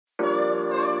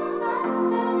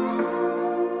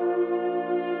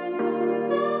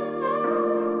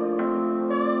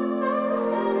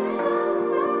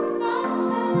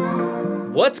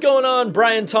What's going on?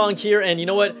 Brian Tong here, and you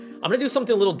know what? I'm gonna do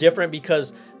something a little different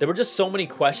because there were just so many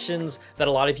questions that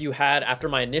a lot of you had after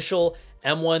my initial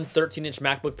M1 13-inch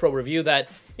MacBook Pro review that,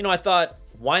 I thought,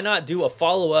 why not do a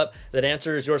follow-up that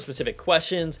answers your specific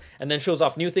questions and then shows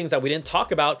off new things that we didn't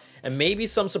talk about and maybe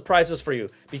some surprises for you,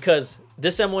 because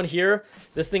this M1 here,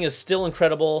 this thing is still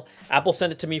incredible. Apple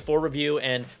sent it to me for review,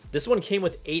 and this one came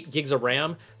with 8 gigs of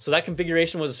RAM, so that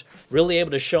configuration was really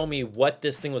able to show me what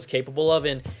this thing was capable of.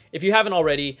 And if you haven't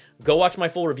already, go watch my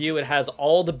full review. It has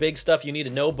all the big stuff you need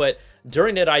to know, but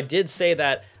during it, I did say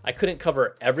that I couldn't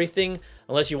cover everything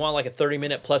unless you want like a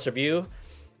 30-minute plus review.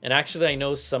 And actually, I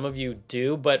know some of you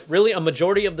do, but really a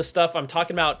majority of the stuff I'm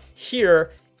talking about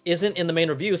here isn't in the main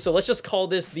review. So let's just call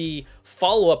this the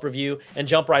follow-up review and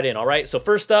jump right in, all right? So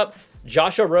first up,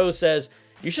 Joshua Rose says,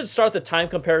 you should start the time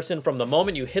comparison from the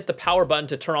moment you hit the power button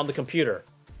to turn on the computer.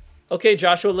 Okay,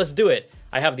 Joshua, let's do it.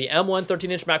 I have the M1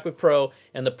 13-inch MacBook Pro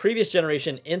and the previous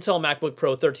generation Intel MacBook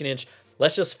Pro 13-inch.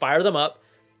 Let's just fire them up.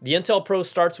 The Intel Pro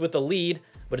starts with the lead,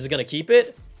 but is it gonna keep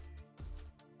it?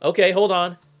 Okay, hold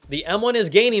on. The M1 is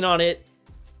gaining on it.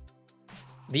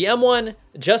 The M1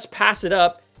 just passed it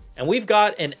up, and we've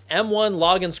got an M1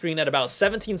 login screen at about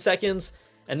 17 seconds,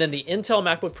 and then the Intel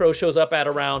MacBook Pro shows up at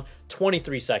around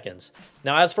 23 seconds.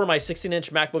 Now, as for my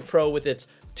 16-inch MacBook Pro with its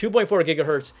 2.4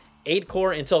 gigahertz,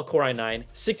 8-core Intel Core i9,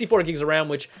 64 gigs of RAM,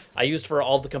 which I used for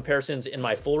all the comparisons in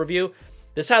my full review,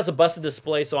 this has a busted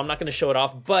display, so I'm not going to show it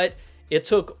off, but it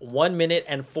took 1 minute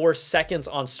and 4 seconds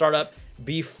on startup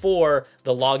before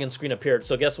the login screen appeared.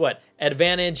 So guess what?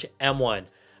 Advantage M1.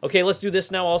 Okay, let's do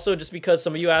this now also, just because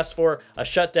some of you asked for a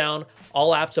shutdown.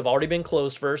 All apps have already been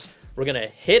closed first. We're gonna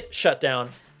hit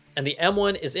shutdown, and the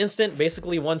M1 is instant,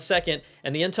 basically 1 second,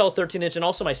 and the Intel 13-inch and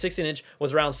also my 16-inch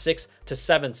was around 6 to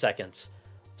 7 seconds.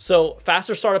 So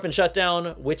faster startup and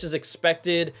shutdown, which is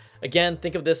expected. Again,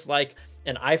 think of this like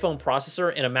an iPhone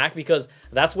processor in a Mac, because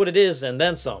that's what it is, and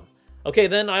then some. Okay,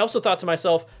 then I also thought to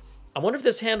myself, I wonder if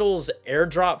this handles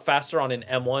AirDrop faster on an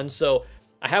M1. So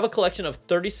I have a collection of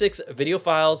 36 video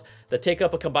files that take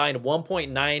up a combined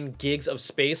 1.9 gigs of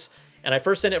space. And I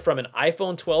first sent it from an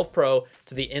iPhone 12 Pro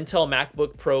to the Intel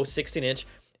MacBook Pro 16-inch.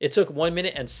 It took 1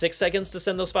 minute and 6 seconds to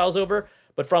send those files over.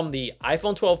 But from the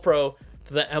iPhone 12 Pro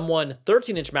to the M1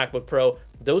 13-inch MacBook Pro,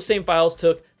 those same files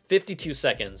took 52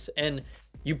 seconds. And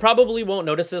you probably won't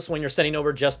notice this when you're sending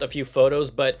over just a few photos,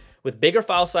 but with bigger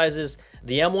file sizes,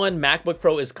 the M1 MacBook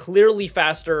Pro is clearly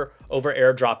faster over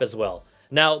AirDrop as well.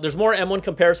 Now, there's more M1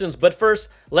 comparisons, but first,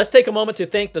 let's take a moment to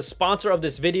thank the sponsor of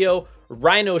this video,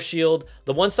 Rhino Shield,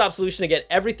 the one-stop solution to get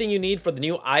everything you need for the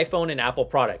new iPhone and Apple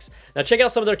products. Now, check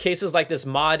out some of their cases like this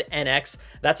Mod NX.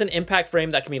 That's an impact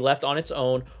frame that can be left on its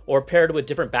own or paired with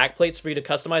different backplates for you to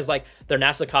customize, like their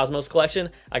NASA Cosmos collection.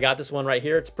 I got this one right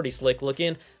here. It's pretty slick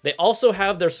looking. They also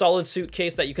have their solid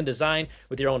suitcase that you can design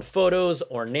with your own photos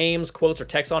or names, quotes, or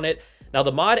text on it. Now,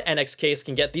 the Mod NX case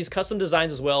can get these custom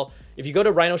designs as well. If you go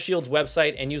to Rhino Shield's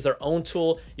website and use their own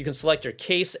tool, you can select your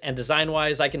case, and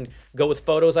design-wise, I can go with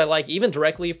photos I like, even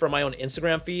directly from my own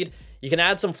Instagram feed. You can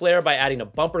add some flair by adding a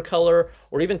bumper color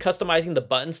or even customizing the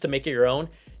buttons to make it your own.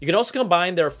 You can also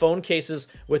combine their phone cases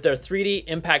with their 3D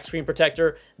impact screen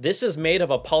protector. This is made of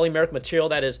a polymeric material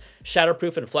that is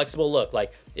shatterproof and flexible. Look,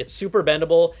 like it's super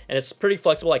bendable and it's pretty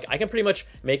flexible. Like I can pretty much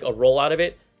make a roll out of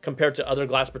it compared to other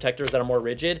glass protectors that are more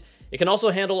rigid. It can also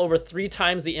handle over 3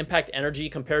 times the impact energy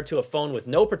compared to a phone with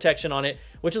no protection on it,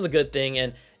 which is a good thing.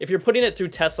 And if you're putting it through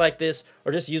tests like this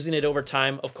or just using it over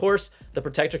time, of course, the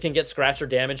protector can get scratched or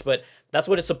damaged, but that's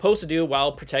what it's supposed to do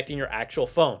while protecting your actual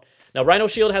phone. Now, Rhino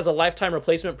Shield has a lifetime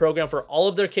replacement program for all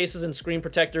of their cases and screen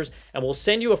protectors, and will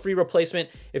send you a free replacement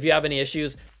if you have any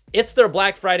issues. It's their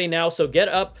Black Friday now, so get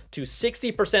up to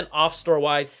 60% off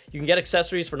store-wide. You can get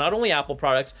accessories for not only Apple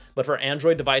products, but for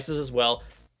Android devices as well.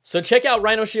 So check out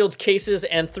Rhino Shield's cases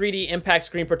and 3D impact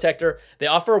screen protector. They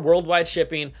offer worldwide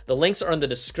shipping. The links are in the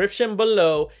description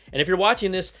below. And if you're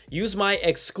watching this, use my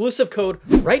exclusive code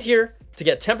right here to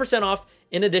get 10% off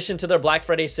in addition to their Black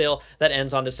Friday sale that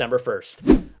ends on December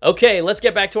 1st. Okay, let's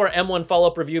get back to our M1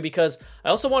 follow-up review, because I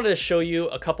also wanted to show you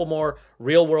a couple more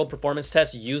real-world performance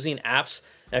tests using apps.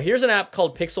 Now, here's an app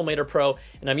called Pixelmator Pro,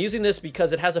 and I'm using this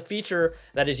because it has a feature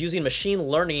that is using machine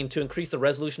learning to increase the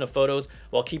resolution of photos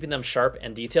while keeping them sharp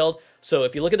and detailed. So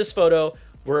if you look at this photo,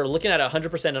 we're looking at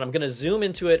 100%, and I'm going to zoom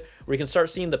into it where you can start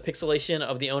seeing the pixelation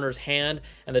of the owner's hand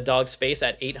and the dog's face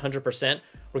at 800%.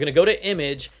 We're going to go to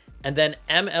Image and then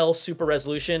ML Super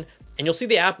Resolution, and you'll see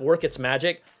the app work its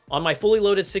magic. On my fully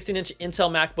loaded 16-inch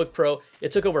Intel MacBook Pro,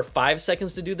 it took over 5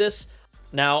 seconds to do this.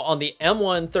 Now, on the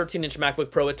M1 13-inch MacBook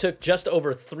Pro, it took just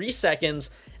over 3 seconds,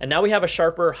 and now we have a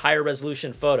sharper, higher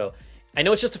resolution photo. I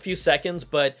know it's just a few seconds,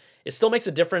 but it still makes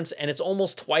a difference, and it's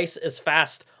almost twice as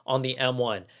fast on the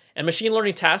M1. And machine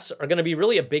learning tasks are going to be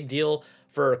really a big deal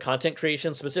for content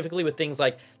creation, specifically with things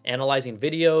like analyzing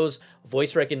videos,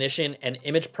 voice recognition, and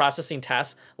image processing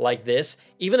tasks like this.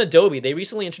 Even Adobe, they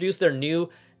recently introduced their new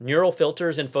neural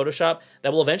filters in Photoshop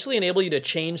that will eventually enable you to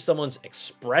change someone's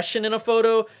expression in a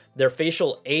photo, their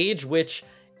facial age, which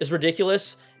is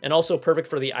ridiculous and also perfect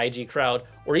for the IG crowd,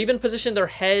 or even position their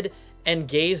head and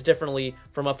gaze differently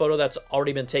from a photo that's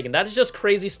already been taken. That is just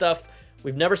crazy stuff.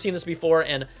 We've never seen this before,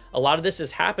 and a lot of this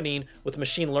is happening with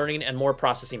machine learning and more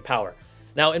processing power.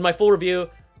 Now, in my full review,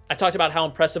 I talked about how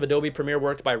impressive Adobe Premiere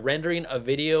worked by rendering a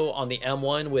video on the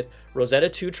M1 with Rosetta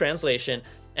 2 translation,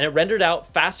 and it rendered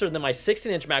out faster than my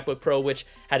 16-inch MacBook Pro, which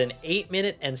had an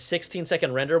 8-minute and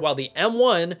 16-second render, while the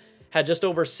M1 had just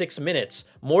over 6 minutes,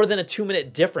 more than a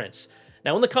 2-minute difference.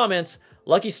 Now, in the comments,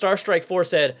 Lucky Starstrike 4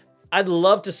 said, "I'd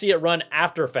love to see it run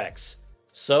After Effects."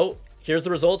 So here's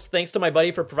the results. Thanks to my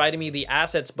buddy for providing me the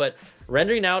assets, but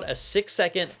rendering out a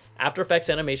 6-second After Effects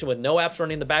animation with no apps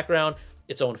running in the background,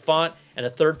 its own font, and a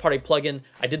third-party plugin.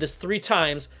 I did this 3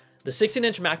 times. The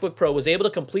 16-inch MacBook Pro was able to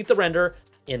complete the render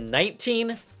in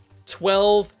 19,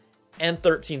 12, and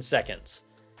 13 seconds.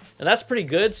 And that's pretty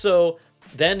good. So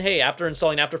then, hey, after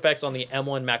installing After Effects on the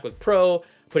M1 MacBook Pro,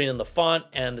 putting in the font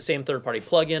and the same third-party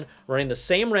plugin, running the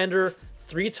same render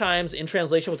 3 times in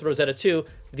translation with Rosetta 2,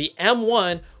 the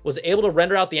M1 was able to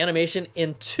render out the animation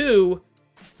in 2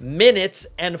 minutes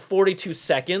and 42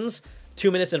 seconds,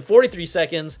 2 minutes and 43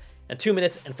 seconds, and 2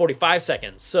 minutes and 45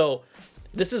 seconds. So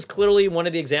this is clearly one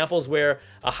of the examples where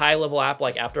a high-level app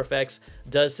like After Effects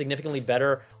does significantly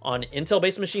better on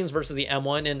Intel-based machines versus the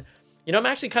M1. And, you know, I'm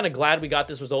actually kind of glad we got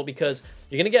this result, because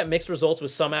you're going to get mixed results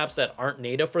with some apps that aren't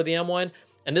native for the M1.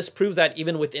 And this proves that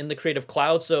even within the Creative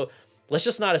Cloud. So let's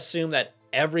just not assume that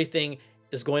everything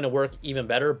is going to work even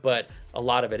better, but a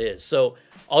lot of it is. So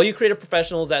all you creative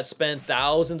professionals that spend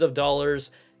thousands of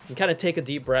dollars can kind of take a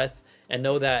deep breath and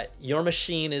know that your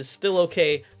machine is still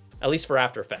okay, at least for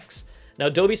After Effects. Now,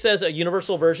 Adobe says a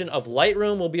universal version of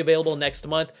Lightroom will be available next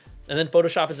month, and then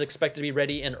Photoshop is expected to be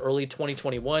ready in early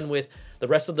 2021 with the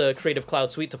rest of the Creative Cloud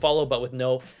suite to follow, but with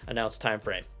no announced time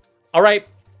frame. All right,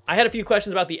 I had a few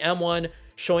questions about the M1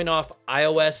 showing off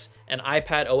iOS and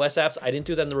iPad OS apps. I didn't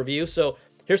do that in the review, so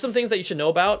here's some things that you should know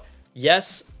about.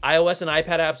 Yes, iOS and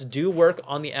iPad apps do work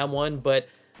on the M1, but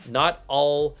not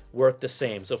all work the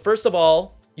same. So first of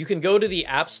all, you can go to the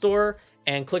App Store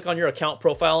and click on your account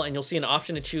profile, and you'll see an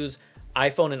option to choose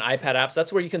iPhone and iPad apps.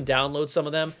 That's where you can download some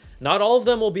of them. Not all of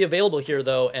them will be available here,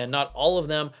 though, and not all of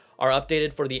them are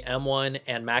updated for the M1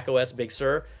 and macOS Big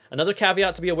Sur. Another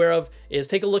caveat to be aware of is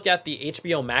take a look at the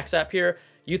HBO Max app here.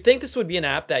 You'd think this would be an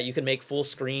app that you can make full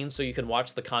screen so you can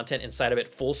watch the content inside of it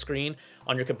full screen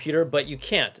on your computer, but you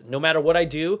can't. No matter what I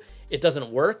do, it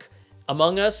doesn't work.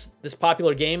 Among Us, this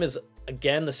popular game, is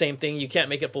again the same thing. You can't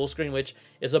make it full screen, which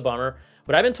is a bummer.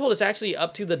 But I've been told it's actually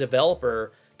up to the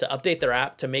developer to update their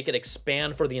app to make it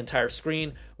expand for the entire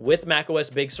screen with macOS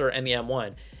Big Sur and the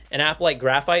M1. An app like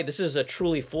Graphite, this is a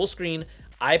truly full screen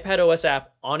iPad OS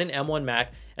app on an M1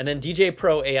 Mac, and then DJ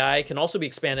Pro AI can also be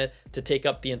expanded to take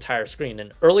up the entire screen.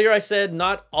 And earlier I said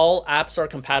not all apps are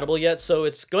compatible yet, so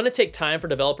it's going to take time for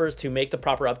developers to make the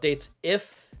proper updates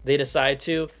if they decide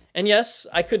to. And yes,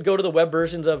 I could go to the web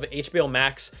versions of HBO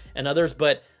Max and others,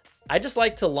 but I just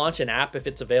like to launch an app if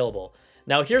it's available.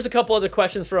 Now, here's a couple other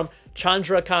questions from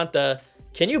Chandra Kanta.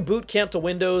 Can you boot camp to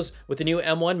Windows with the new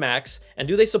M1 Max, and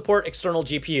do they support external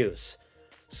GPUs?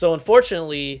 So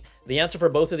unfortunately, the answer for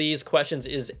both of these questions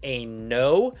is a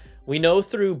no. We know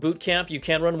through Boot Camp you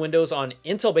can run Windows on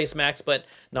Intel-based Macs, but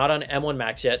not on M1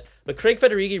 Macs yet. But Craig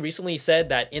Federighi recently said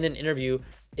that in an interview,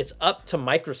 it's up to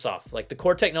Microsoft. Like, the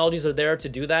core technologies are there to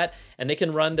do that, and they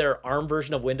can run their ARM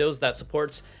version of Windows that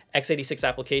supports x86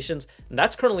 applications. And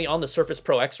that's currently on the Surface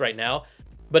Pro X right now.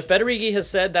 But Federighi has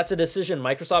said that's a decision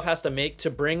Microsoft has to make to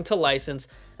bring to license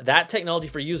that technology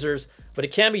for users, but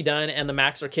it can be done, and the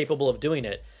Macs are capable of doing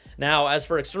it. Now, as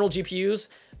for external GPUs,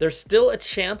 there's still a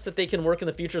chance that they can work in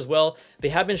the future as well. They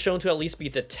have been shown to at least be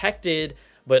detected,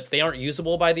 but they aren't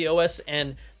usable by the OS,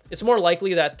 and it's more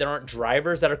likely that there aren't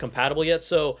drivers that are compatible yet,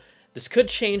 so this could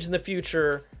change in the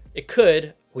future. It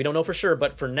could, we don't know for sure,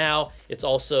 but for now, it's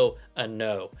also a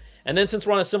no. And then since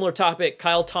we're on a similar topic,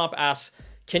 Kyle Tomp asks,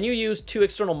 can you use 2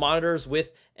 external monitors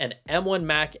with an M1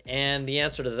 Mac? And the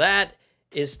answer to that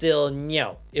is still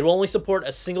no. It will only support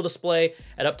a single display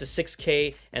at up to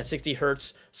 6K and 60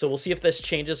 Hertz. So we'll see if this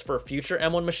changes for future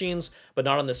M1 machines, but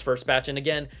not on this first batch. And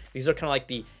again, these are kind of like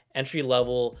the entry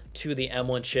level to the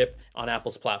M1 chip on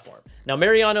Apple's platform. Now,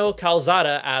 Mariano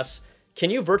Calzada asks, can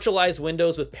you virtualize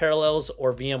Windows with Parallels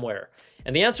or VMware?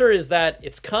 And the answer is that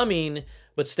it's coming,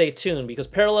 but stay tuned because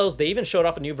Parallels, they even showed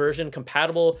off a new version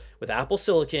compatible with Apple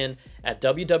Silicon at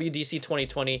WWDC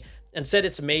 2020 and said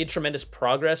it's made tremendous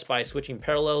progress by switching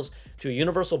Parallels to a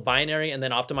universal binary and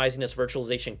then optimizing its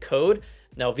virtualization code.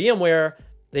 Now, VMware,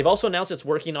 they've also announced it's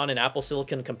working on an Apple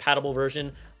Silicon compatible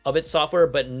version of its software,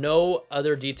 but no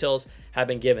other details have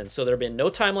been given. So there have been no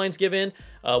timelines given.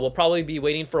 We'll probably be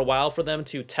waiting for a while for them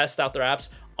to test out their apps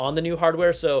on the new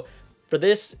hardware. So for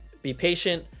this, be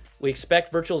patient. We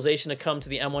expect virtualization to come to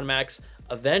the M1 Max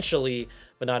eventually,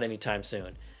 but not anytime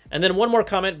soon. And then one more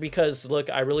comment, because look,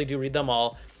 I really do read them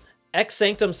all. X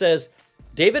Sanctum says,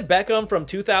 David Beckham from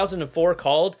 2004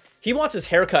 called. He wants his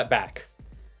haircut back.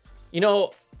 You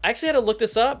know, I actually had to look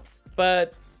this up,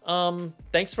 but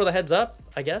thanks for the heads up,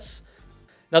 I guess.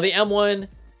 Now the M1,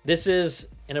 this is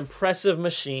an impressive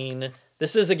machine.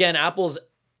 This is, again, Apple's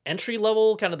entry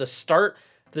level, kind of the start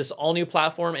to this all new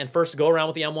platform and first go around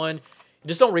with the M1. You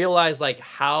just don't realize like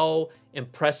how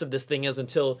impressive this thing is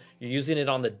until you're using it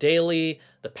on the daily,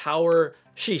 the power,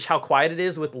 sheesh, how quiet it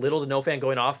is with little to no fan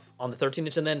going off on the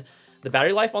 13-inch. And then the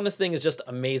battery life on this thing is just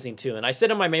amazing too. And I said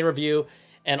in my main review,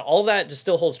 and all that just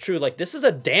still holds true. Like, this is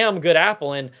a damn good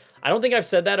Apple, and I don't think I've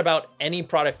said that about any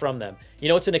product from them. You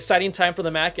know, it's an exciting time for the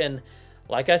Mac, and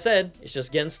like I said, it's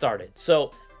just getting started.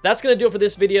 So that's going to do it for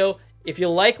this video. If you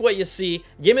like what you see,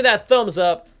 give me that thumbs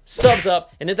up, subs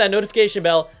up, and hit that notification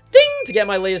bell, ding, to get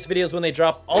my latest videos when they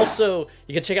drop. Also,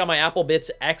 you can check out my Apple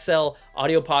Bits XL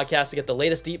audio podcast to get the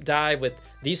latest deep dive with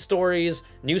these stories,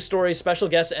 news stories, special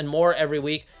guests, and more every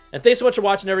week. And thanks so much for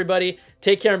watching, everybody.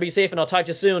 Take care and be safe, and I'll talk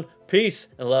to you soon. Peace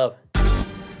and love.